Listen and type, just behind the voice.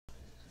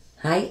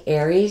Hi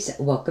Aries,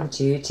 welcome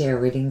to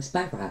Tarot Readings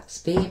by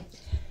Roxby.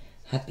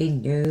 Happy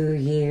New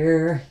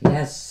Year.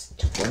 Yes,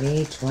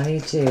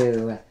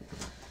 2022.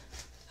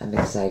 I'm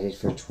excited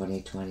for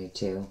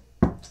 2022.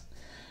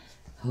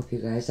 Hope you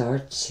guys are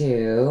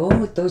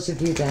too. Those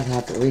of you that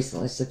have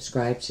recently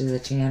subscribed to the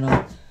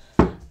channel,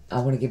 I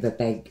want to give a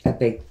big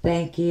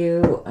thank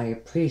you. I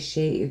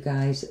appreciate you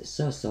guys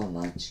so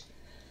much.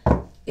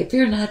 If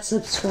you're not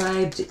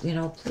subscribed,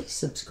 please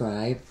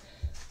subscribe.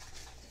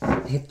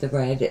 Hit the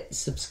red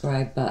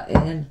subscribe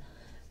button,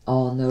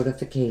 all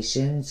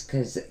notifications,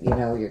 because,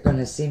 you're going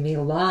to see me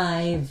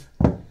live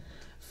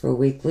for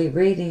weekly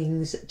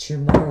readings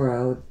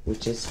tomorrow,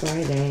 which is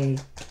Friday.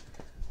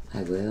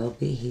 I will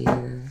be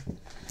here.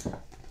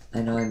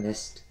 I know I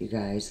missed you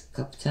guys a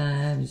couple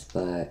times,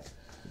 but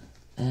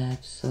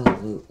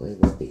absolutely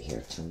will be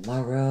here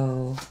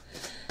tomorrow.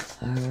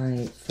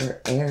 Alright, for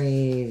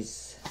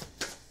Aries,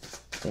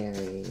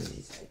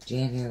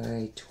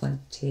 January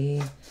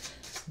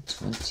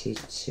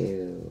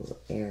 2022,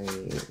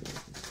 Aries.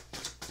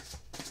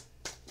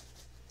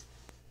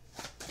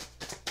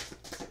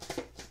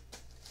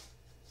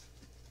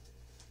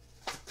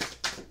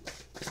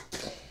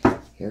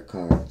 Your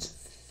cards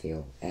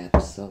feel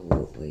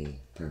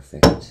absolutely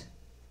perfect.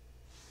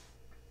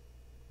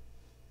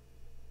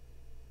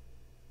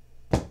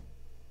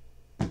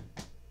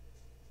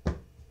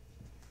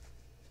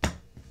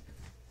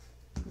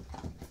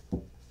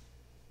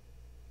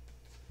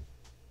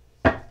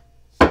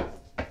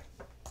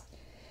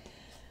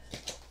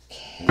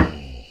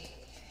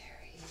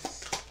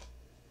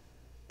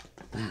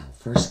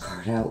 First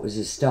card out was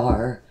a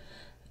star,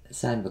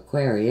 sign of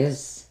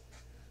Aquarius.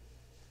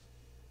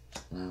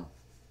 Wow.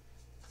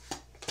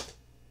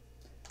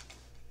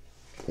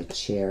 The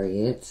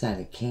Chariot, sign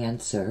of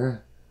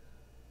Cancer.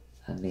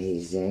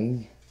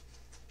 Amazing.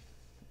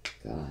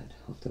 God,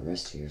 hope the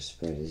rest of your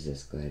spread is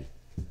this good.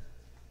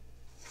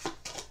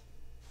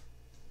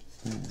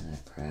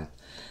 Crap.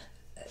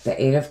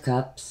 The Eight of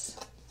Cups.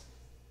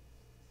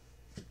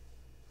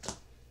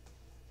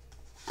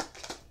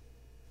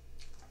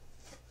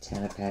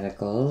 Ten of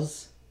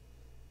Pentacles.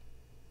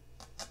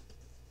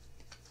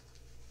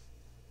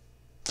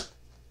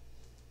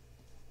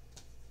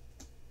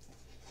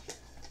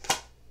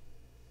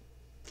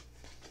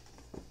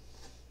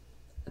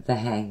 The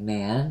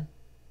Hangman.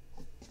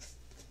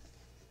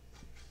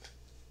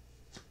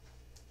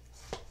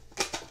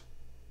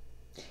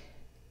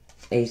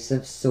 Ace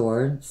of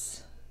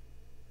Swords.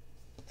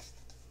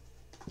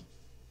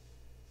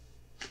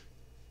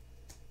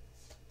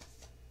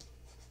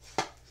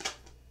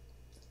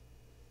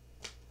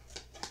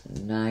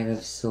 Nine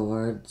of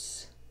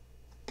Swords.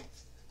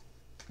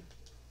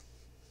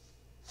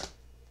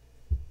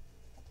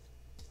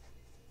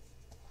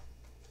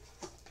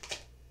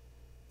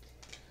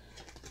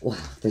 Wow,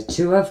 the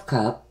Two of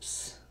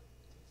Cups.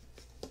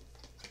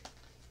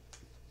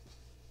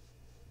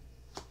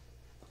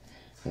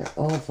 Their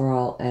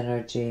overall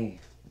energy.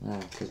 Wow,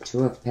 the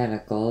Two of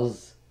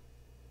Pentacles.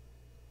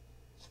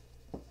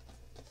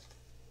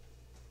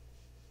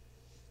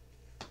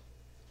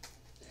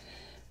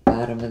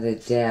 Bottom of the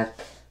deck.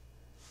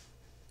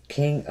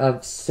 King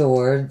of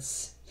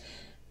Swords.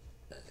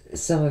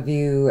 Some of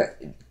you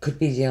could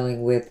be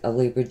dealing with a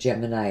Libra,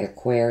 Gemini,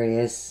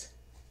 Aquarius.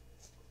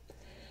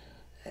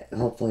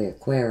 Hopefully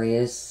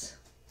Aquarius.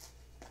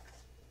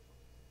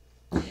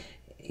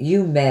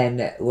 You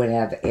men would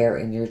have air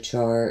in your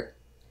chart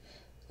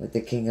with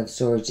the King of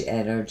Swords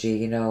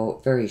energy.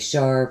 Very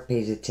sharp,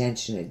 pays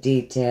attention to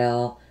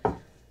detail.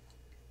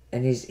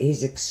 And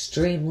he's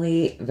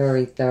extremely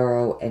very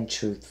thorough and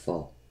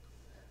truthful.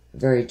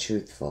 Very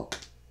truthful.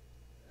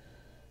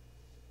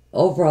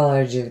 Overall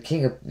energy,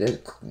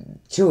 the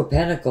Two of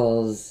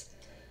Pentacles,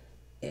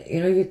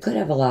 you could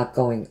have a lot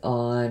going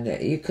on.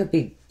 You could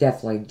be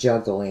definitely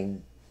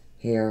juggling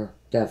here,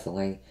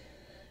 definitely.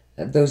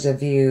 Those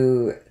of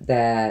you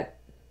that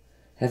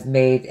have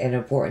made an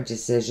important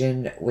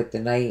decision with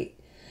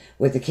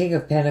the King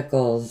of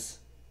Pentacles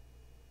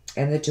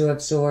and the Two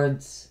of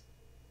Swords,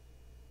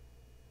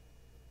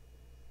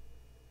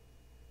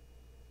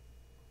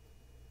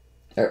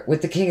 or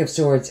with the King of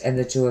Swords and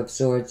the Two of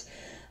Swords,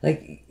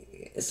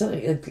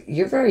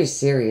 you're very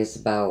serious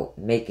about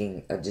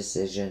making a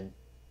decision.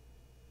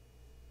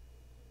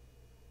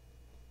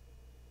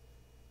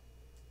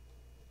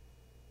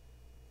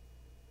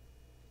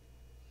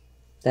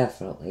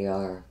 Definitely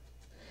are.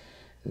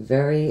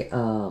 Very,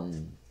 well,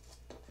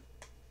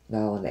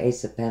 and the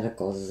Ace of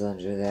Pentacles is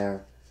under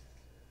there.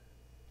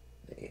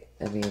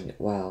 I mean,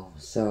 wow.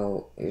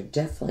 So, you're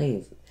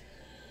definitely...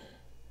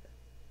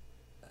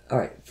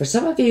 Alright, for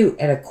some of you,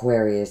 an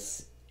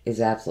Aquarius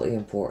is absolutely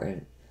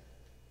important.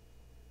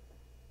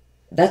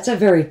 That's a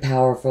very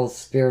powerful,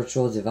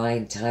 spiritual,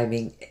 divine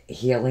timing,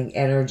 healing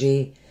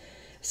energy.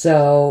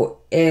 So,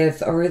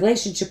 if a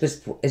relationship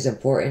is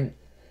important,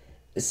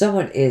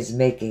 someone is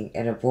making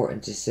an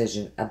important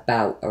decision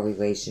about a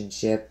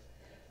relationship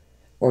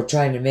or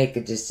trying to make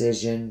a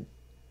decision.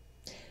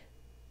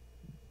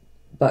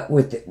 But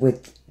with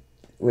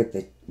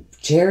the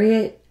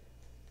Chariot,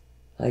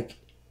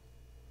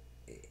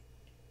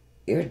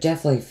 you're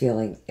definitely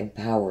feeling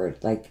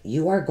empowered. Like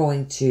you are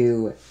going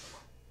to,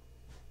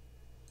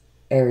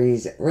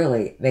 Aries,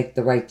 really make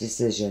the right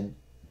decision.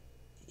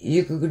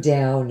 You could go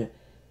down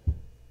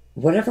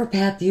whatever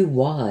path you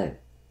want.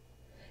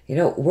 You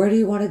know, where do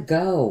you want to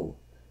go?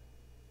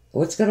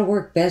 What's going to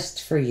work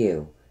best for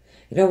you?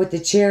 You know, with the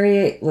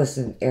Chariot,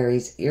 listen,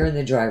 Aries, you're in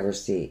the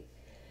driver's seat.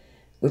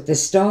 With the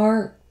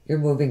Star, you're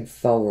moving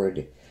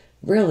forward.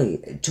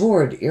 Really,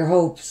 toward your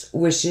hopes,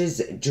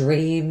 wishes,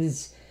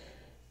 dreams.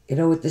 You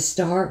know, with the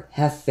Star,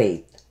 have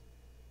faith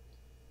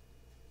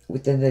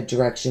within the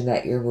direction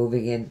that you're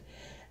moving in.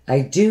 I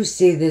do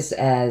see this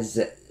as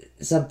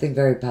something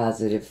very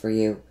positive for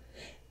you.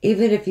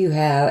 Even if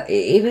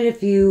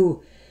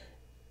you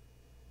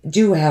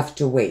do have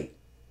to wait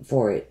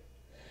for it.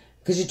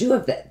 Because you do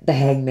have the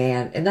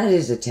Hangman, and that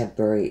is a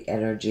temporary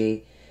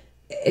energy.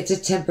 It's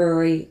a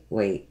temporary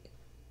wait.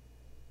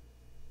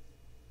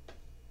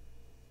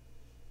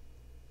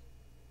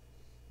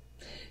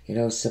 You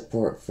know,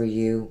 support for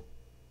you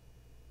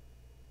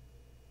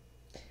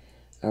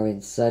are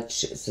in such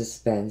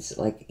suspense.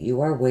 Like,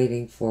 you are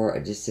waiting for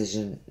a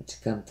decision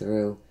to come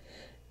through.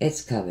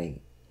 It's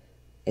coming.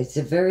 It's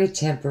a very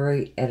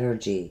temporary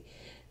energy.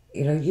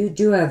 You know, you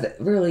do have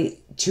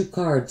really 2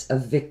 cards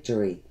of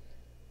victory.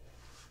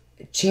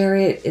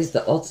 Chariot is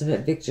the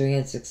ultimate victory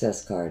and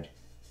success card.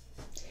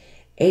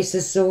 Ace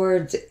of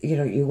Swords, you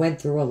know, you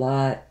went through a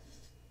lot.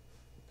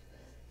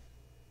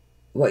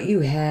 What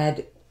you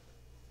had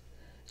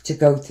to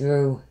go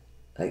through,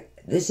 like,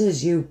 this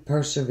is you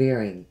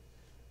persevering.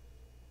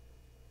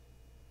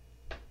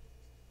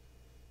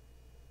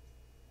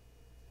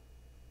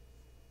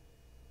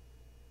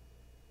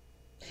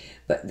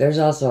 But there's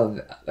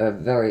also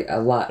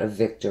a lot of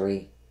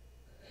victory.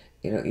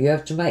 You know, you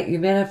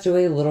may have to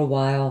wait a little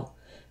while,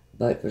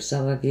 but for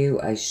some of you,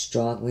 I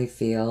strongly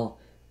feel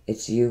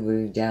it's you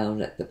moving down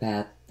the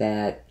path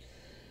that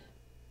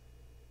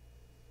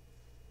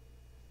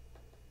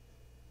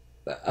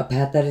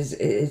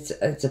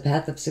it's a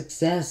path of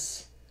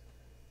success.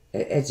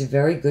 It's a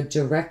very good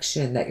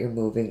direction that you're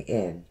moving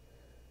in.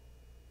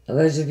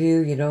 Those of you,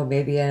 you know,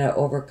 maybe had to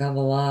overcome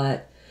a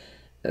lot,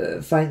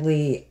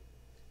 finally,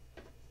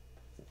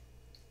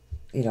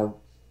 you know,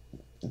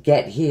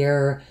 get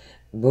here,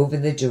 move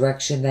in the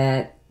direction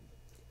that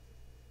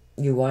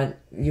you want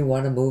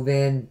to move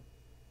in.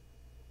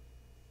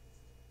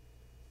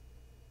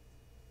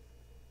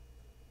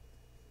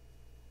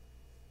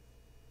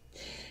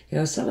 You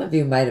know, some of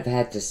you might have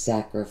had to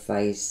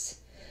sacrifice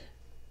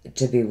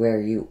to be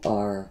where you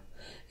are.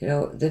 You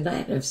know, the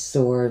Nine of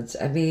Swords,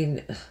 I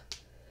mean,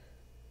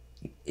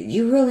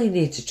 you really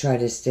need to try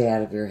to stay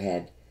out of your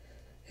head.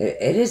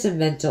 It is a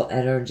mental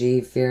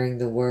energy, fearing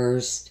the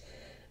worst.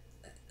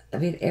 I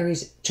mean,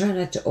 Aries, try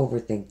not to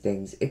overthink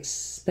things,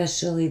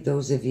 especially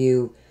those of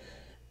you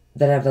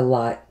that have a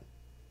lot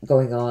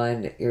going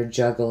on. You're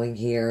juggling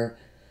here.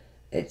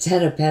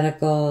 10 of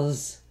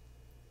Pentacles.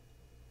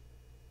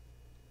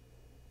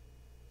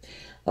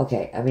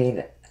 Okay, I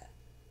mean,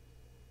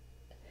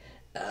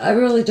 I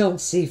really don't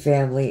see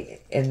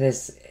family in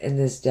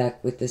this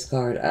deck with this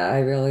card. I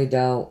really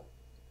don't.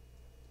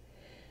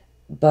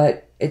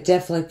 But it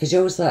definitely, because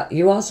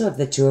you also have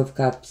the Two of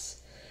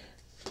Cups.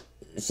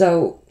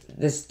 So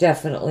this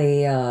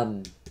definitely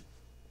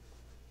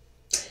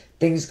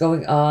things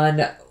going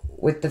on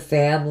with the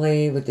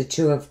family, with the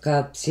Two of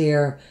Cups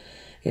here.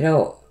 You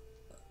know,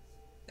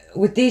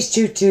 with these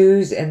 2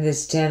 twos and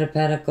this 10 of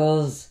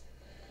Pentacles,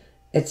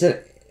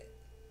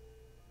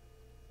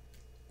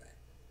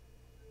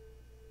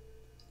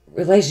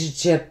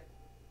 relationships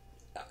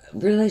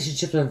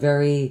are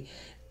very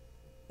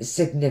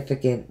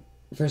significant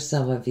for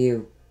some of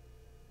you.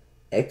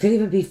 It could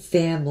even be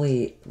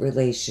family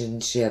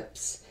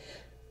relationships.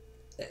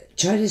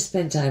 Try to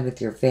spend time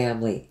with your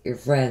family, your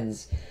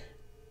friends.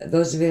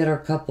 Those of you that are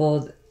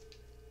coupled,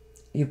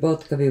 you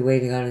both could be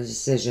waiting on a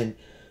decision,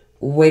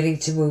 waiting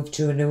to move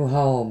to a new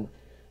home,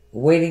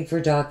 waiting for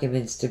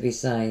documents to be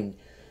signed,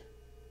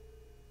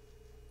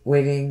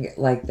 waiting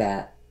like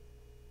that.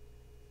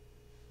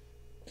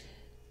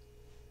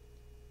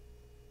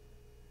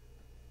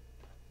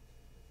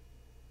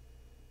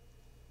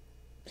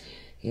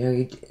 You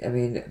know, I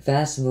mean,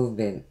 fast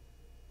movement,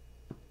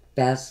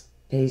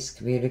 fast-paced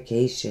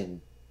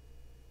communication,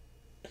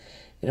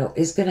 you know,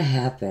 is going to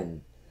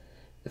happen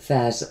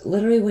fast,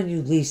 literally when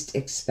you least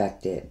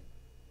expect it.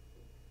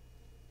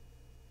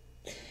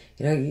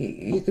 You know,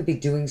 you could be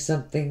doing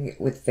something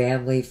with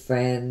family,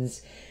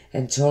 friends,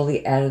 and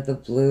totally out of the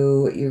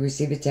blue, you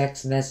receive a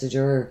text message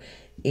or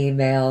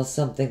email,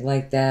 something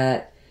like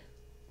that.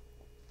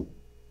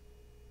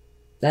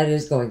 That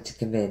is going to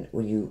come in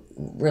when you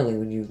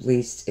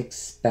least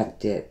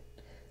expect it.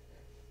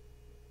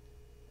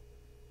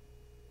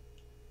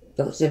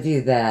 Those of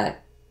you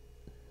that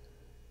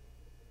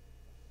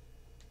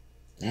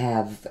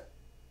have,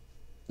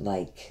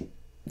 like,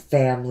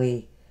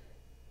 family,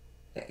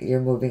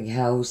 you're moving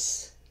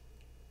house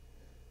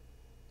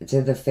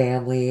to the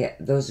family.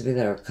 Those of you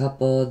that are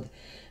coupled,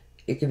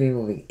 you could be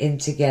moving in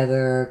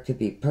together, could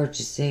be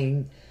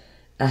purchasing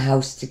a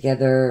house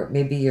together.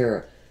 Maybe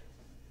you're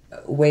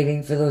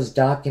waiting for those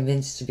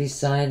documents to be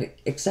signed.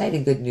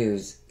 Exciting good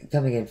news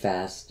coming in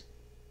fast.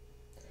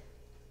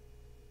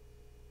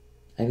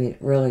 I mean,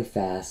 really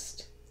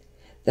fast.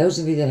 Those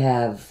of you that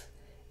have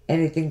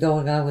anything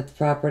going on with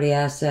property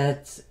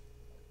assets,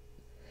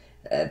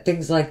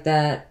 things like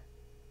that,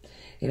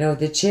 you know,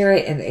 the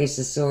Chariot and Ace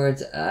of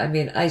Swords, I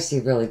mean, I see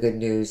really good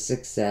news.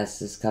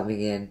 Success is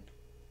coming in.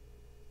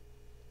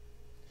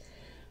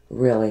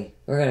 Really.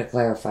 We're going to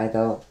clarify,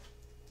 though,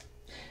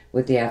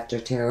 with the After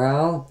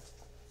Tarot.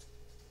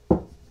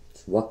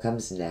 What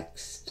comes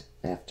next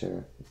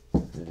after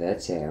the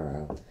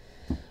Tarot?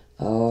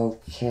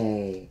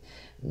 Okay.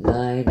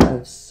 9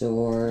 of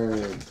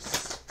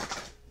Swords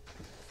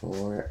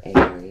for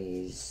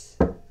Aries.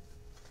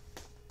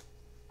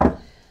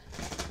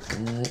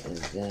 What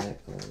is that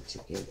going to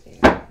give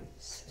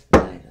Aries?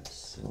 9 of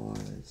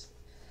Swords.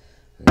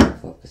 We're going to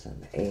focus on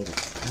the 8 of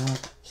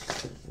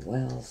Cups as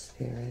well,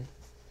 Spirit.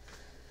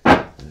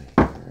 Alright,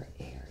 for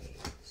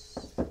Aries.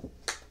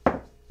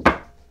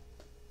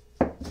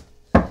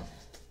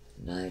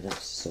 9 of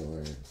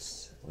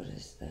Swords. What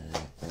is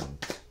that?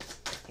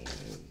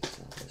 Aries,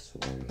 all this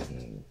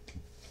worrying.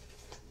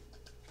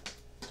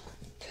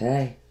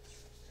 Okay.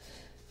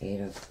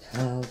 8 of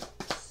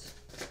Cups.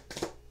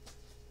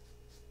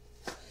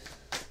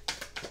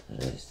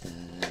 What is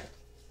that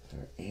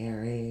for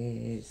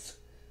Aries?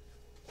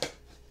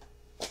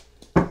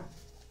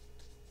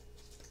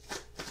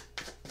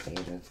 8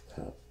 of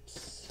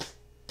Cups.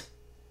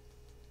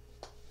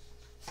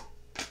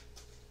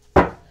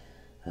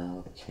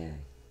 Okay.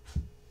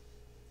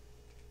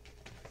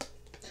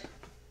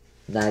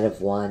 Knight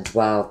of Wands.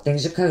 Wow,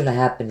 things are going to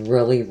happen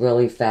really,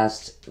 really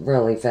fast.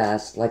 Really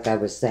fast, like I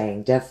was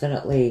saying.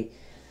 Definitely.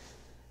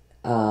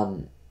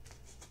 Oh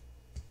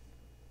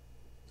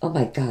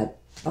my God.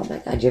 Oh my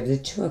God, you have the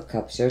 2 of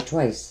Cups here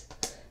twice.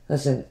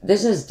 Listen,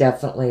 this is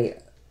definitely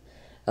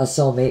a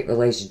soulmate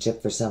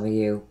relationship for some of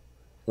you.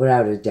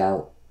 Without a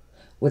doubt.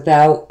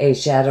 Without a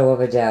shadow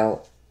of a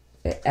doubt.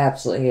 It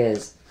absolutely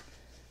is.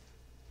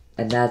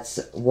 And that's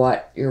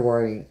what you're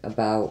worrying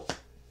about.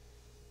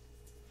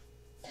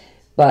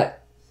 But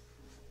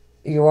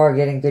you are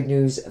getting good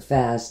news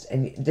fast.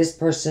 And this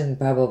person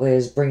probably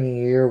is bringing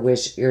you your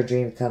wish, your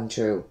dream come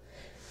true.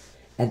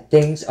 And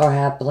things are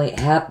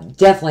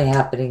definitely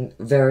happening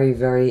very,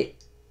 very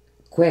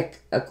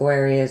quick.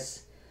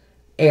 Aquarius,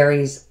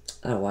 Aries.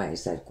 I don't know why I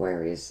said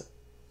Aquarius.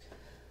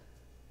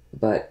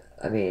 But,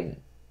 I mean,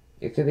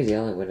 you could be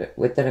dealing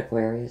with an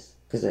Aquarius.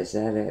 Because I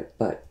said it.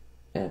 But,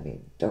 I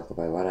mean, don't go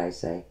by what I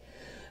say.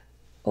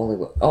 Only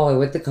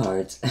with the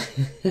cards.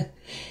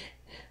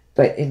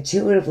 But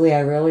intuitively,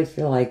 I really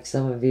feel like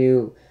some of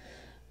you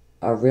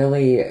are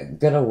really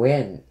going to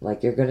win.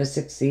 Like, you're going to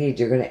succeed.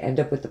 You're going to end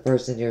up with the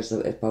person you're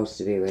supposed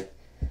to be with.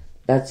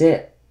 That's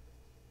it.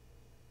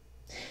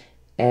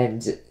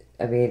 And,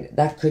 I mean,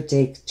 that could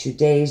take 2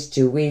 days,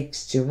 2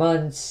 weeks, 2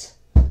 months.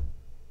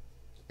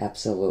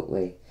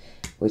 Absolutely.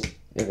 Which,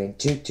 I mean,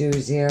 2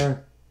 2s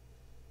here.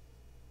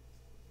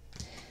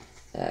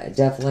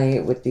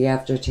 Definitely with the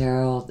After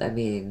Tarot, I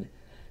mean,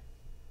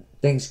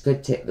 things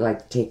could take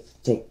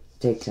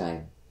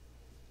time.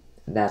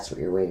 And that's what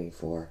you're waiting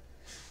for.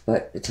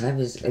 But the time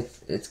is,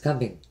 it's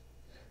coming.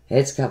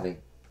 It's coming.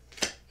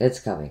 It's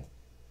coming.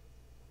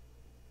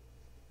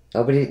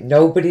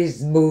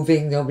 Nobody's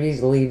moving,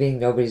 nobody's leaving,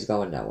 nobody's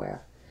going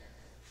nowhere.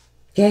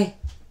 Okay?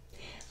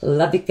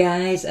 Love you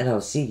guys, and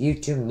I'll see you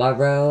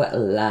tomorrow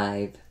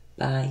live.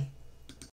 Bye.